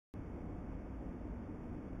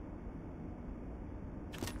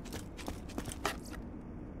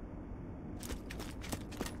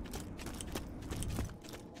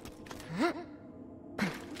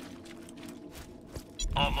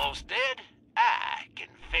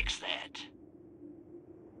fix that.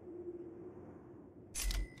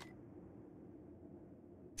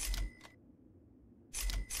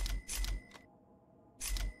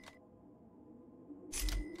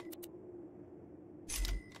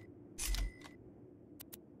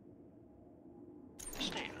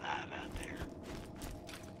 Stay alive out there.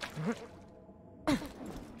 I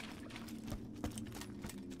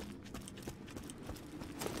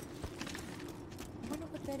wonder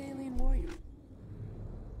what that alien warrior.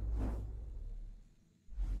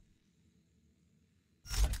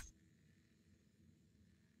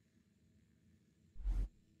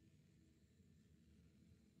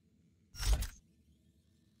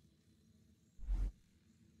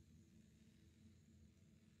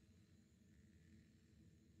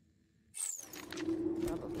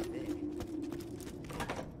 Probably big.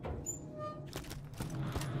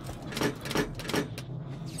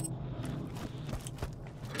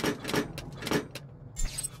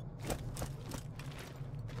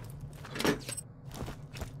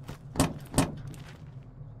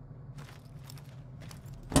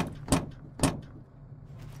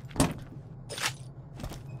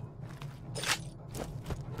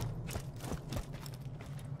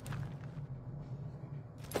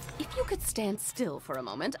 If you could stand still for a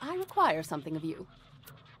moment, I require something of you.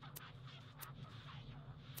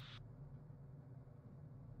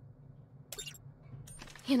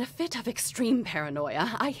 In a fit of extreme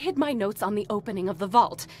paranoia, I hid my notes on the opening of the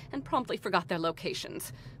vault and promptly forgot their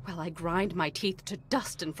locations. While I grind my teeth to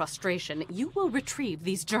dust in frustration, you will retrieve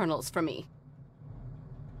these journals for me.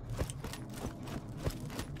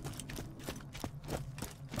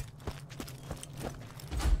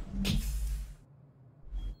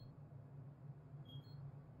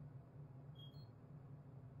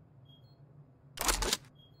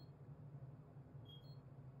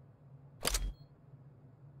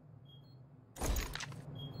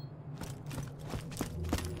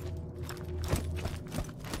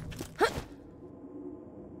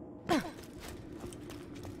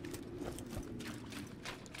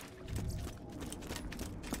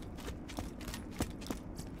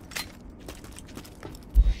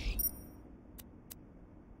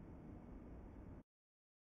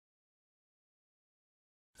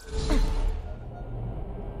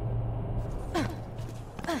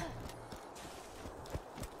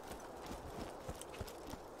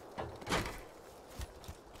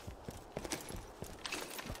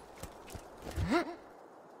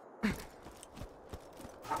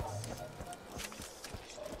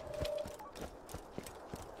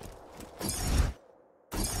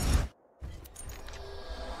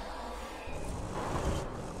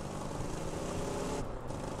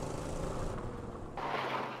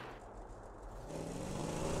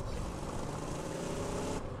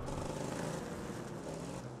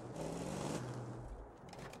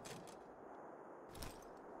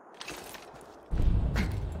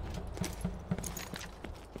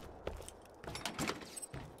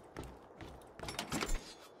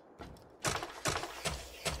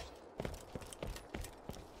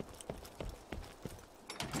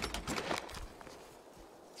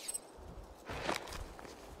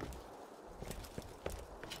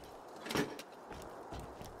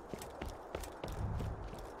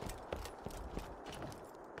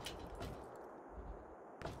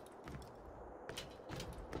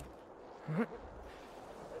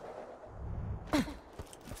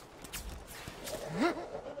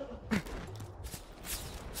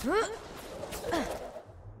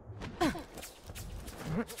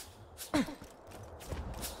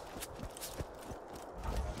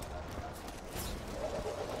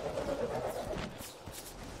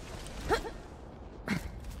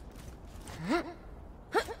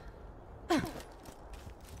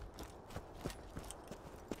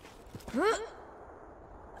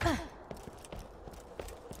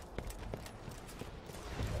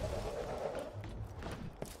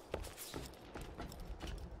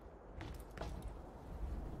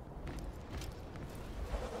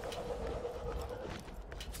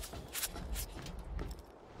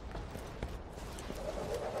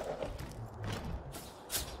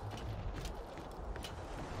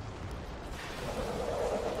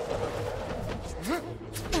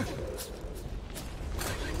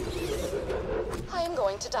 I am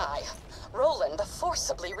going to die. Roland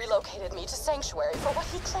forcibly relocated me to Sanctuary for what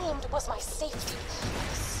he claimed was my safety.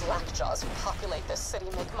 The slackjaws who populate this city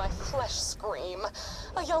make my flesh scream.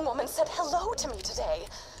 A young woman said hello to me today.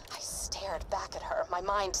 I stayed stared back at her, my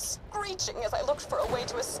mind screeching as I looked for a way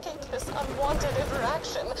to escape this unwanted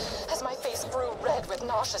interaction. As my face grew red with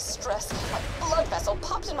nauseous stress, a blood vessel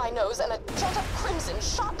popped in my nose and a jet of crimson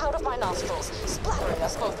shot out of my nostrils, splattering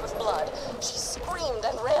us both with blood. She screamed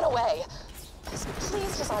and ran away. As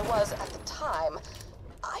pleased as I was at the time,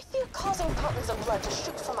 I fear causing fountains of blood to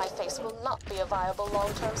shoot from my face will not be a viable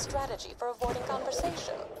long-term strategy for avoiding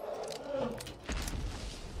conversation.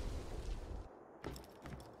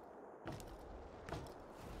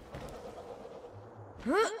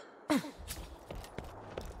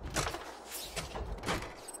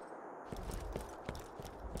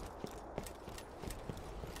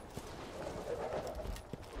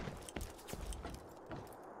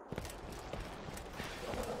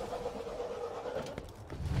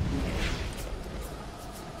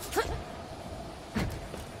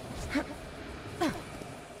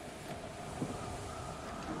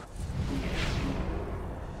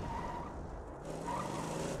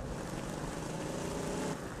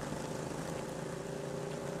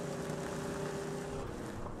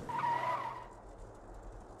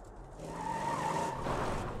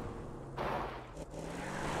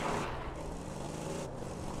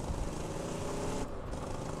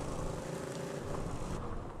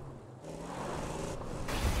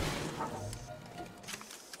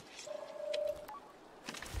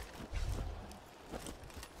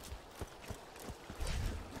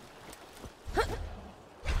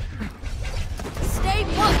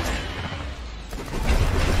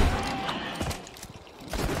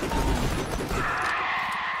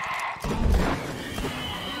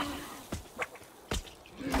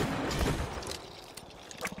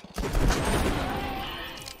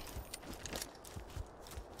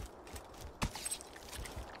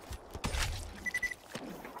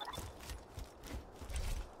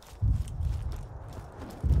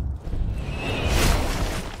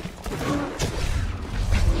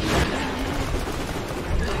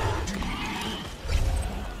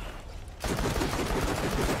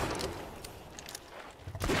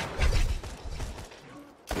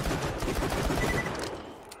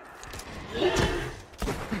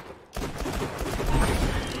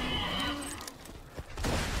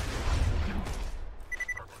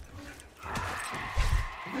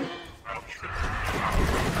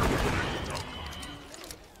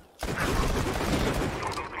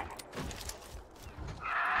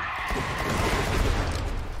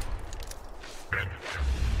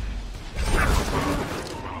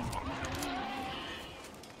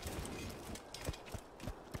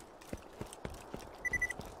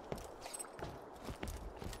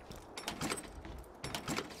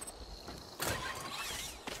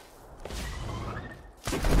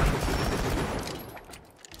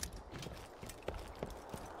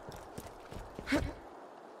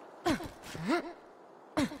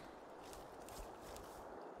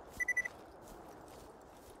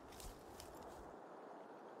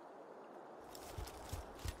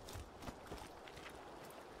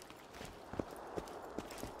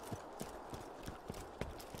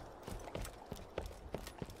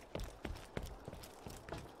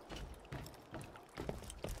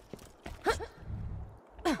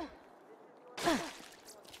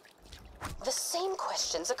 The same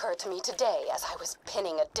questions occurred to me today as I was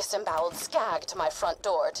pinning a disemboweled skag to my front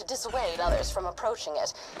door to dissuade others from approaching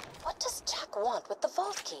it. What does Jack want with the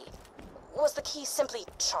vault key? Was the key simply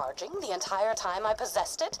charging the entire time I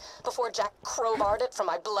possessed it before Jack crowbarred it from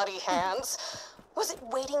my bloody hands? Was it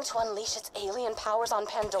waiting to unleash its alien powers on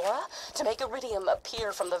Pandora to make Iridium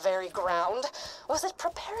appear from the very ground? Was it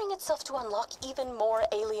preparing itself to unlock even more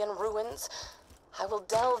alien ruins? I will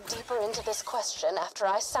delve deeper into this question after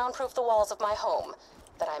I soundproof the walls of my home,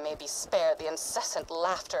 that I may be spared the incessant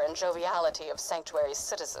laughter and joviality of Sanctuary's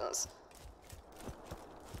citizens.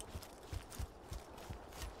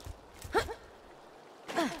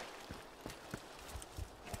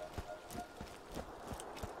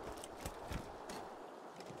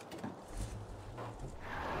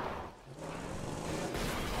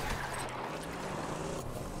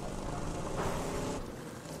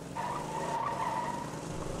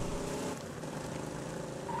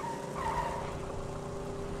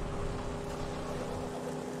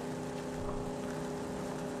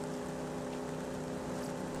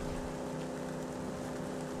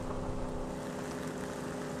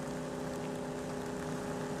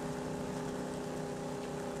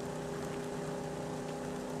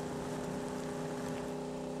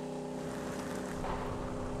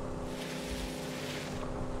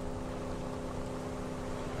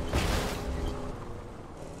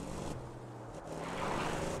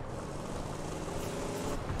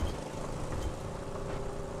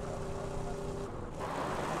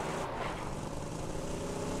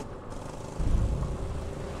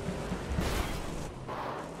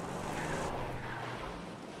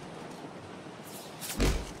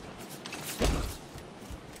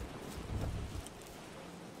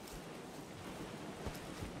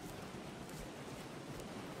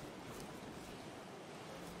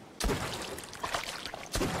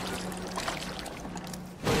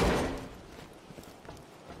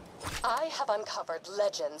 I have uncovered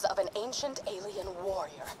legends of an ancient alien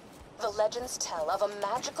warrior. The legends tell of a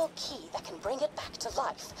magical key that can bring it back to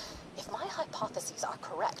life. If my hypotheses are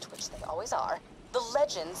correct, which they always are, the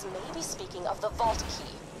legends may be speaking of the vault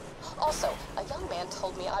key. Also, a young man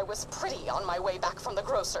told me I was pretty on my way back from the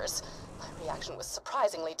grocer's. My reaction was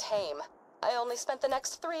surprisingly tame. I only spent the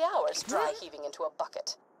next 3 hours dry heaving into a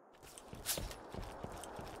bucket.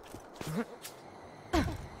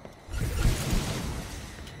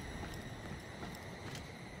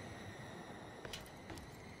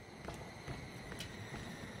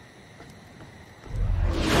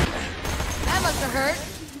 That must have hurt.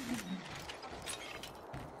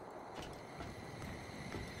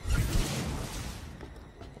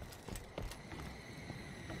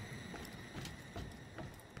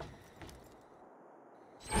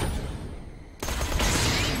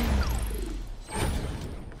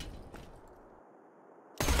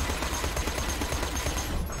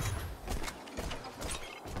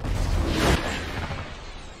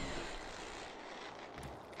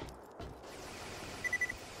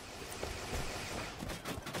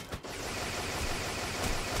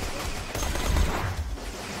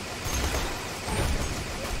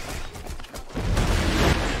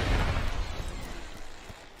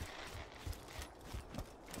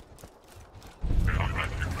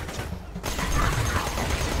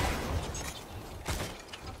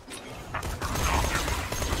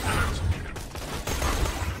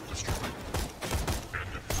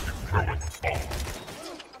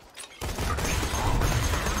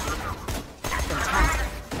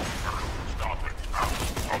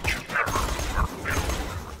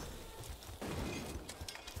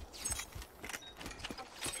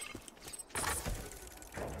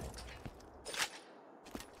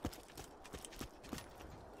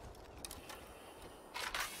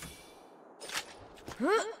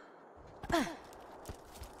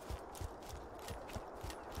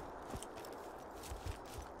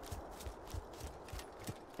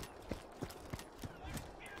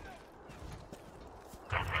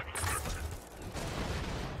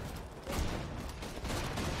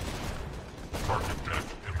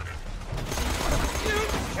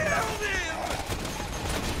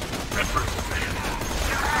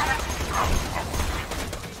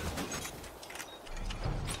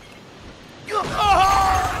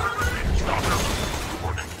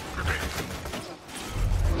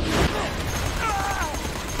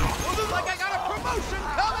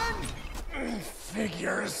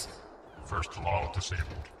 Figures. First law disabled.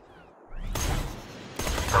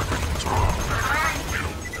 Target control.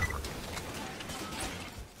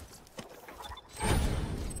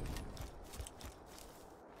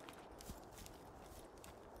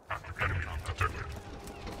 Enemy detected.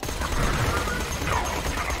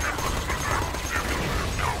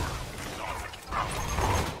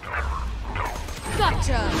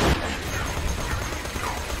 Gotcha!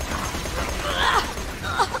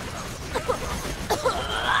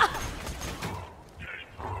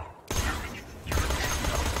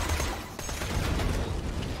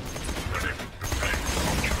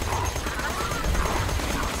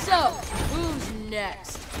 So, who's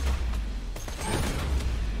next?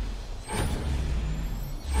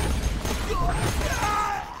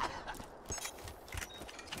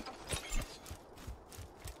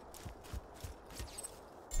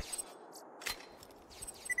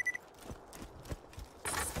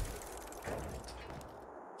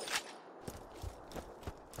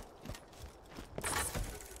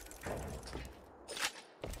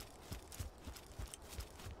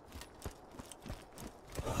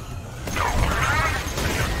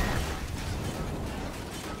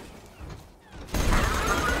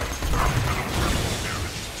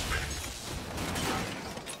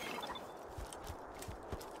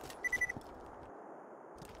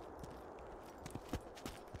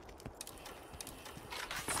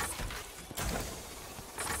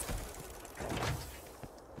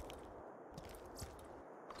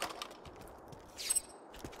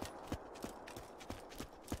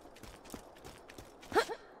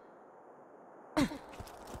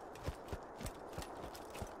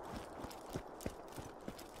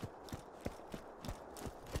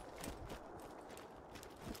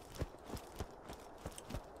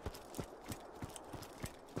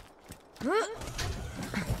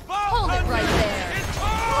 Hold it right there!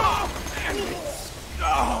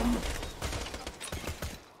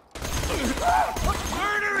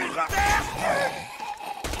 Murderous bastard!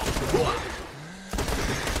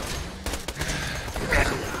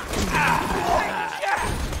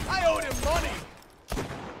 I owed him money!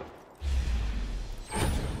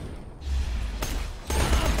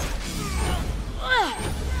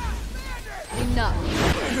 Enough.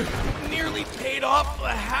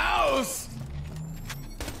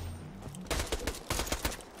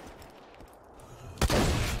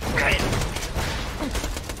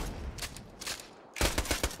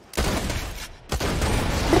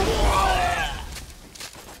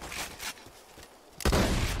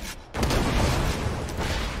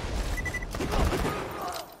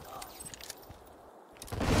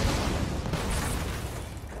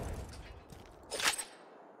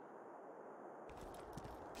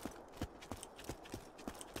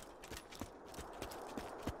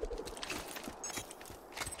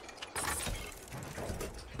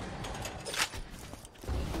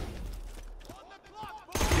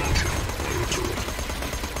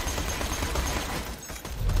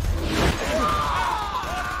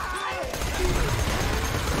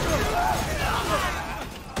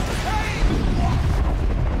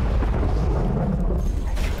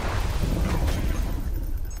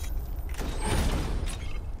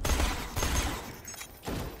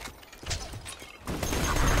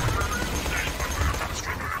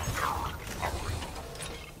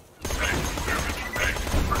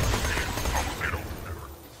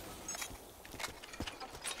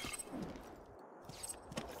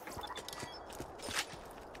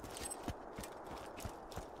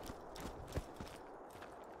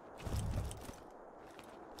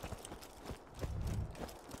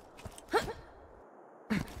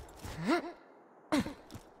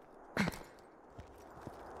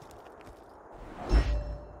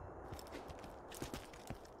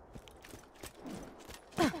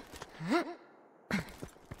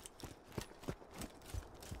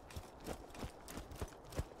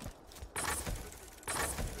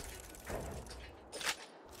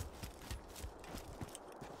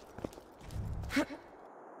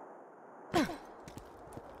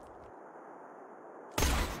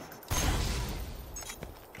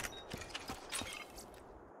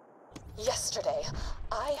 Yesterday,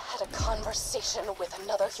 I had a conversation with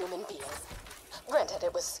another human being. Granted,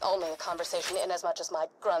 it was only a conversation inasmuch as my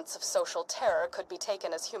grunts of social terror could be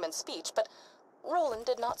taken as human speech, but Roland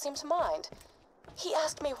did not seem to mind. He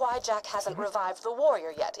asked me why Jack hasn't revived the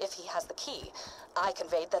warrior yet, if he has the key. I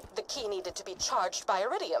conveyed that the key needed to be charged by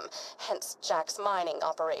iridium, hence Jack's mining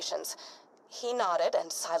operations. He nodded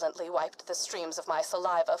and silently wiped the streams of my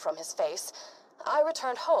saliva from his face. I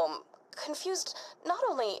returned home, confused not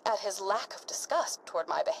only at his lack of disgust toward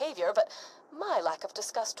my behavior, but my lack of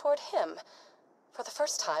disgust toward him. For the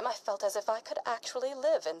first time, I felt as if I could actually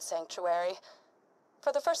live in Sanctuary.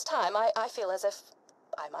 For the first time, I feel as if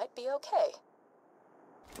I might be okay.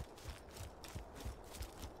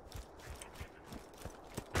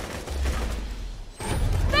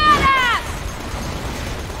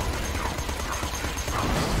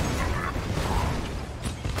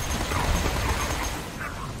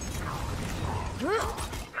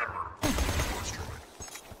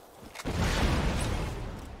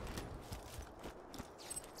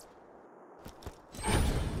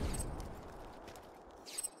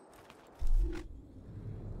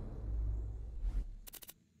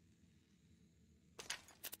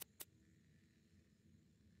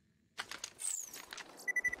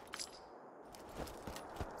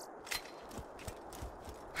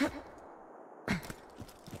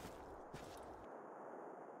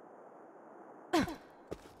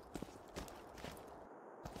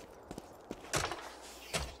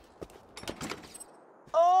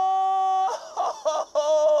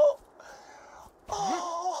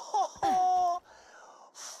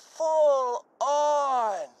 Full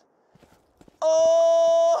on.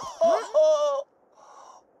 Oh,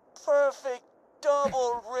 perfect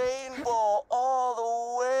double rainbow all the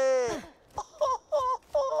way.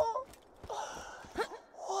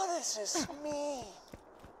 What does this mean?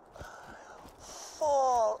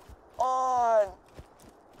 Full on.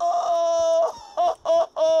 Oh.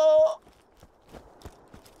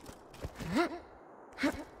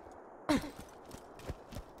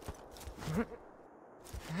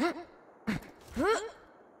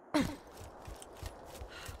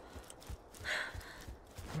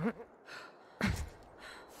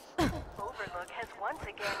 Overlook has once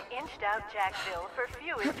again inched out Jacksville for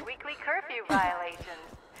fewest weekly curfew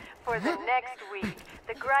violations. For the next week,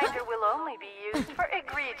 the grinder will only be used for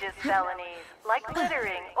egregious felonies, like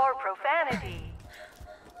littering or profanity.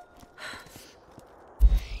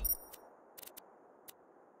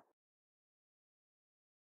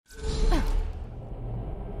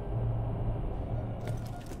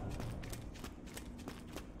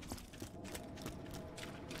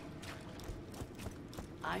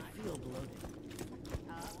 I feel bloated.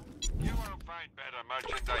 You won't find better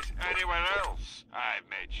merchandise anywhere else. I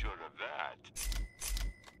made sure of that.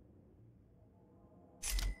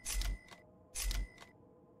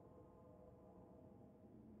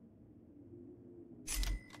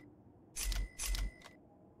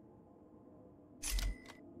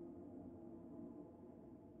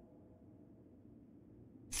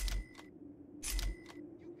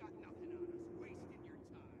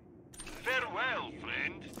 Farewell,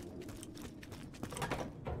 friend.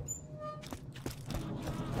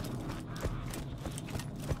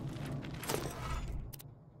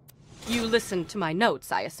 You listened to my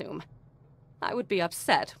notes, I assume. I would be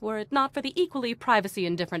upset were it not for the equally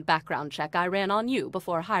privacy-indifferent background check I ran on you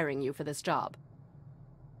before hiring you for this job.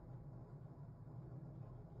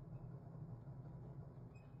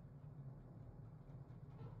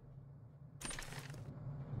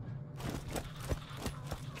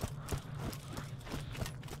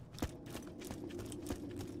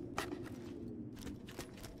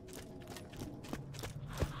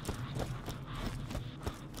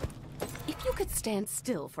 If you could stand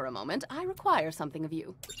still for a moment, I require something of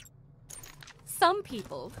you. Some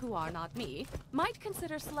people, who are not me, might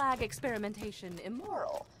consider slag experimentation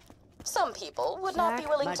immoral. Some people would not be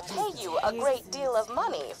willing to pay you a great deal of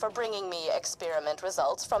money for bringing me experiment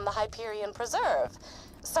results from the Hyperion Preserve.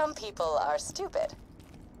 Some people are stupid.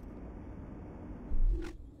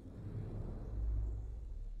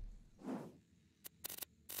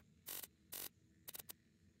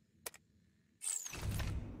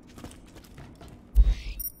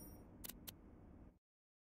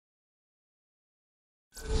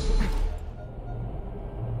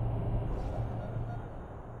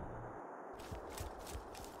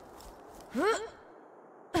 Huh?